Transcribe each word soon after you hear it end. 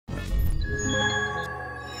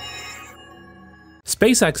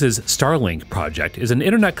SpaceX's Starlink project is an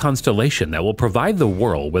internet constellation that will provide the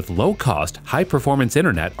world with low-cost, high-performance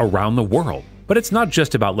internet around the world. But it's not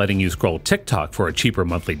just about letting you scroll TikTok for a cheaper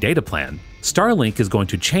monthly data plan. Starlink is going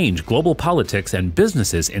to change global politics and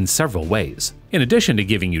businesses in several ways, in addition to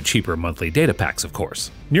giving you cheaper monthly data packs, of course.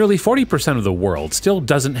 Nearly 40% of the world still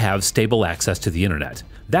doesn't have stable access to the internet.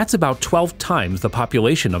 That's about 12 times the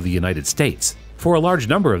population of the United States. For a large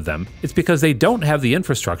number of them, it's because they don't have the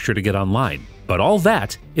infrastructure to get online. But all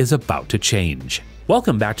that is about to change.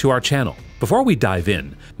 Welcome back to our channel. Before we dive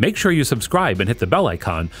in, make sure you subscribe and hit the bell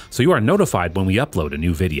icon so you are notified when we upload a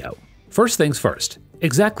new video. First things first,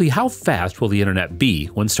 exactly how fast will the internet be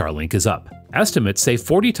when Starlink is up? Estimates say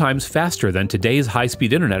 40 times faster than today's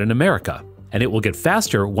high-speed internet in America, and it will get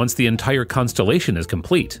faster once the entire constellation is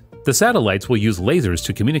complete. The satellites will use lasers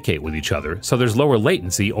to communicate with each other, so there's lower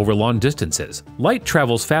latency over long distances. Light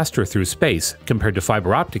travels faster through space compared to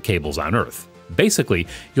fiber optic cables on Earth. Basically,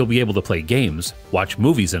 you'll be able to play games, watch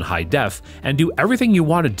movies in high def, and do everything you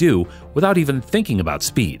want to do without even thinking about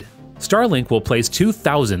speed. Starlink will place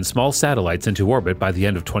 2,000 small satellites into orbit by the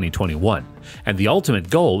end of 2021, and the ultimate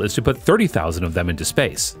goal is to put 30,000 of them into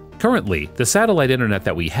space. Currently, the satellite internet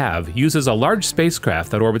that we have uses a large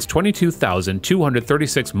spacecraft that orbits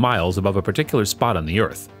 22,236 miles above a particular spot on the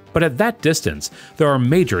Earth. But at that distance, there are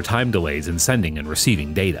major time delays in sending and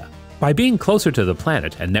receiving data. By being closer to the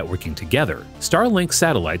planet and networking together, Starlink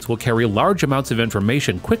satellites will carry large amounts of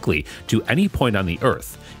information quickly to any point on the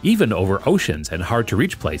Earth, even over oceans and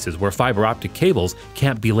hard-to-reach places where fiber optic cables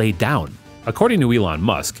can't be laid down. According to Elon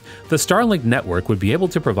Musk, the Starlink network would be able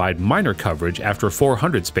to provide minor coverage after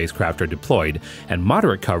 400 spacecraft are deployed and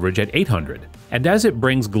moderate coverage at 800. And as it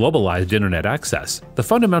brings globalized internet access, the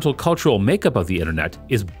fundamental cultural makeup of the internet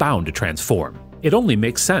is bound to transform. It only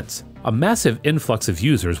makes sense. A massive influx of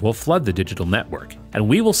users will flood the digital network, and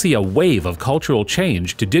we will see a wave of cultural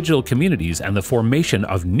change to digital communities and the formation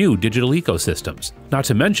of new digital ecosystems. Not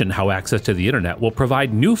to mention how access to the internet will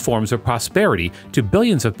provide new forms of prosperity to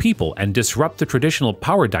billions of people and disrupt the traditional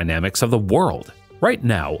power dynamics of the world. Right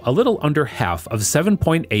now, a little under half of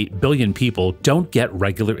 7.8 billion people don't get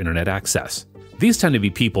regular internet access. These tend to be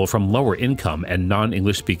people from lower income and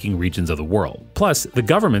non-English speaking regions of the world. Plus, the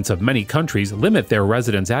governments of many countries limit their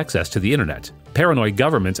residents' access to the internet. Paranoid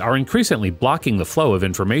governments are increasingly blocking the flow of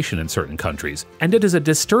information in certain countries, and it is a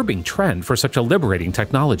disturbing trend for such a liberating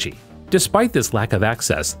technology. Despite this lack of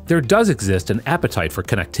access, there does exist an appetite for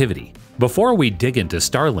connectivity. Before we dig into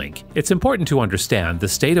Starlink, it's important to understand the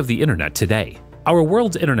state of the internet today. Our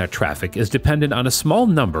world's internet traffic is dependent on a small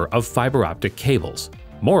number of fiber optic cables,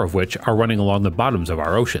 more of which are running along the bottoms of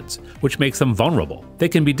our oceans, which makes them vulnerable. They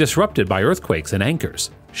can be disrupted by earthquakes and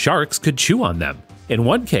anchors. Sharks could chew on them. In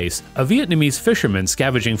one case, a Vietnamese fisherman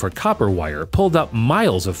scavenging for copper wire pulled up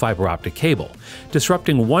miles of fiber optic cable,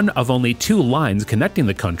 disrupting one of only 2 lines connecting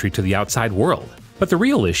the country to the outside world. But the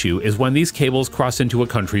real issue is when these cables cross into a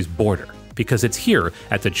country's border, because it's here,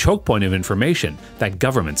 at the choke point of information, that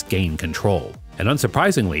governments gain control. And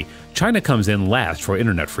unsurprisingly, China comes in last for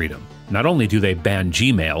internet freedom. Not only do they ban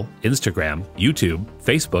Gmail, Instagram, YouTube,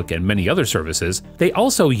 Facebook, and many other services, they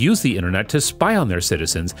also use the internet to spy on their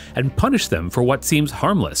citizens and punish them for what seems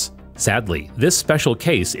harmless. Sadly, this special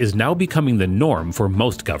case is now becoming the norm for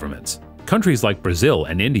most governments. Countries like Brazil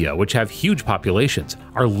and India, which have huge populations,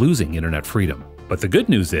 are losing internet freedom. But the good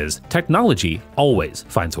news is, technology always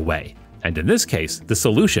finds a way. And in this case, the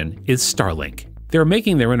solution is Starlink. They're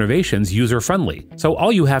making their innovations user-friendly, so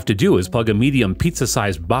all you have to do is plug a medium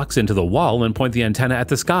pizza-sized box into the wall and point the antenna at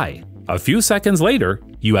the sky. A few seconds later,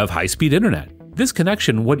 you have high-speed internet. This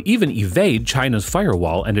connection would even evade China's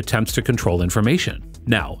firewall and attempts to control information.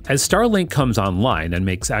 Now, as Starlink comes online and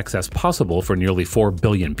makes access possible for nearly 4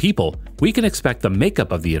 billion people, we can expect the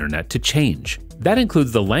makeup of the internet to change. That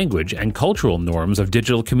includes the language and cultural norms of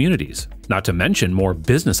digital communities, not to mention more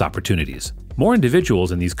business opportunities. More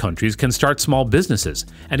individuals in these countries can start small businesses,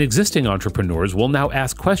 and existing entrepreneurs will now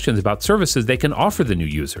ask questions about services they can offer the new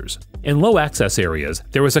users. In low-access areas,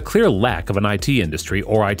 there is a clear lack of an IT industry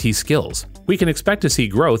or IT skills. We can expect to see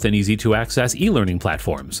growth in easy-to-access e-learning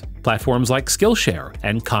platforms like Skillshare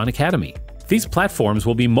and Khan Academy. These platforms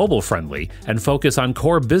will be mobile-friendly and focus on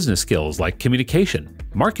core business skills like communication,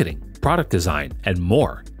 marketing, product design, and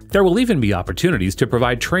more. There will even be opportunities to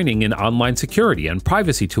provide training in online security and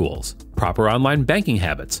privacy tools, proper online banking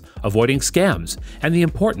habits, avoiding scams, and the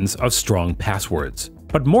importance of strong passwords.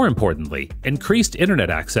 But more importantly, increased internet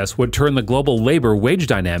access would turn the global labor wage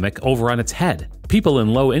dynamic over on its head. People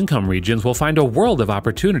in low-income regions will find a world of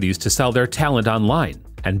opportunities to sell their talent online,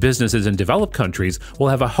 and businesses in developed countries will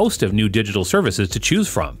have a host of new digital services to choose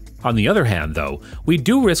from. On the other hand, though, we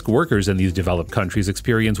do risk workers in these developed countries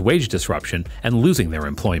experience wage disruption and losing their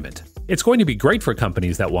employment. It's going to be great for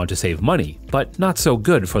companies that want to save money, but not so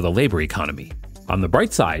good for the labor economy. On the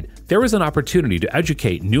bright side, there is an opportunity to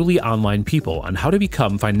educate newly online people on how to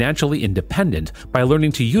become financially independent by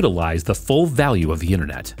learning to utilize the full value of the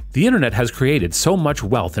internet. The internet has created so much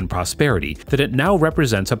wealth and prosperity that it now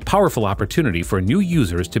represents a powerful opportunity for new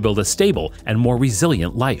users to build a stable and more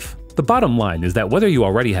resilient life. The bottom line is that whether you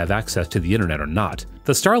already have access to the internet or not,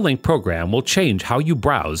 the Starlink program will change how you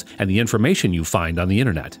browse and the information you find on the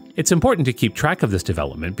internet. It's important to keep track of this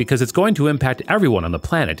development because it's going to impact everyone on the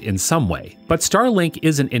planet in some way. But Starlink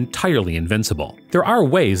isn't entirely invincible. There are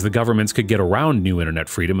ways the governments could get around new internet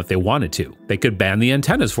freedom if they wanted to. They could ban the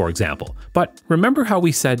antennas, for example. But remember how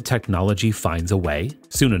we said technology finds a way?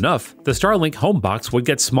 Soon enough, the Starlink home box would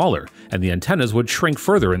get smaller and the antennas would shrink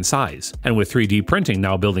further in size. And with 3D printing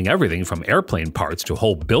now building everything from airplane parts to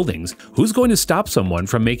whole buildings, who's going to stop someone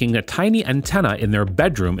from making a tiny antenna in their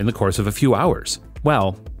bedroom in the course of a few hours?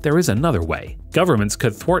 Well, there is another way. Governments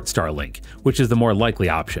could thwart Starlink, which is the more likely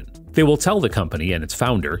option. They will tell the company and its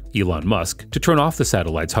founder, Elon Musk, to turn off the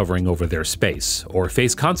satellites hovering over their space, or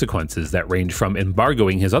face consequences that range from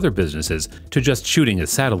embargoing his other businesses to just shooting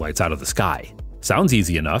his satellites out of the sky. Sounds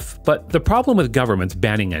easy enough, but the problem with governments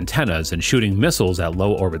banning antennas and shooting missiles at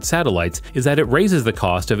low-orbit satellites is that it raises the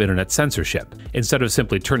cost of internet censorship. Instead of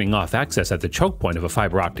simply turning off access at the choke point of a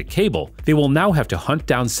fiber optic cable, they will now have to hunt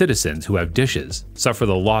down citizens who have dishes, suffer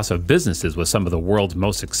the loss of businesses with some of the world's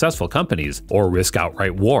most successful companies, or risk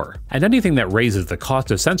outright war. And anything that raises the cost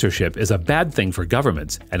of censorship is a bad thing for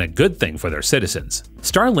governments and a good thing for their citizens.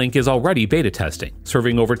 Starlink is already beta testing,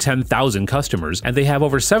 serving over 10,000 customers, and they have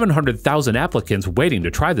over 700,000 applicants waiting to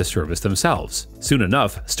try the service themselves. Soon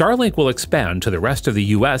enough, Starlink will expand to the rest of the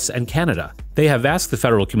US and Canada. They have asked the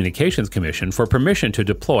Federal Communications Commission for permission to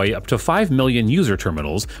deploy up to 5 million user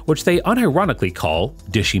terminals, which they unironically call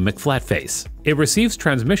Dishy McFlatface. It receives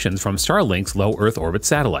transmissions from Starlink's low Earth orbit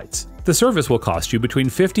satellites. The service will cost you between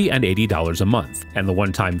 $50 and $80 a month, and the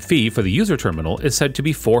one-time fee for the user terminal is said to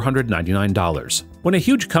be $499. When a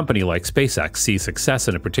huge company like SpaceX sees success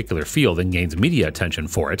in a particular field and gains media attention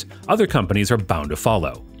for it, other companies are bound to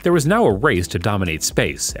follow. There is now a race to dominate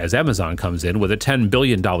space as Amazon comes in with a $10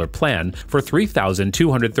 billion plan for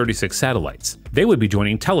 3,236 satellites. They would be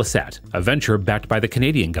joining Telesat, a venture backed by the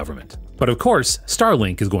Canadian government. But of course,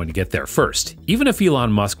 Starlink is going to get there first, even if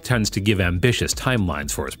Elon Musk tends to give ambitious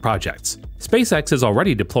timelines for his projects. SpaceX is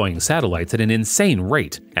already deploying satellites at an insane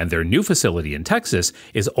rate, and their new facility in Texas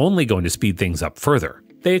is only going to speed things up further.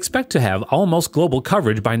 They expect to have almost global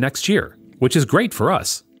coverage by next year, which is great for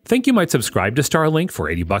us. Think you might subscribe to Starlink for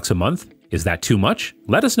 $80 a month? Is that too much?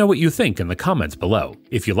 Let us know what you think in the comments below.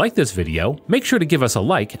 If you like this video, make sure to give us a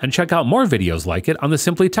like and check out more videos like it on the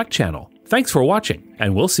Simply Tech channel. Thanks for watching,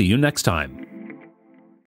 and we'll see you next time.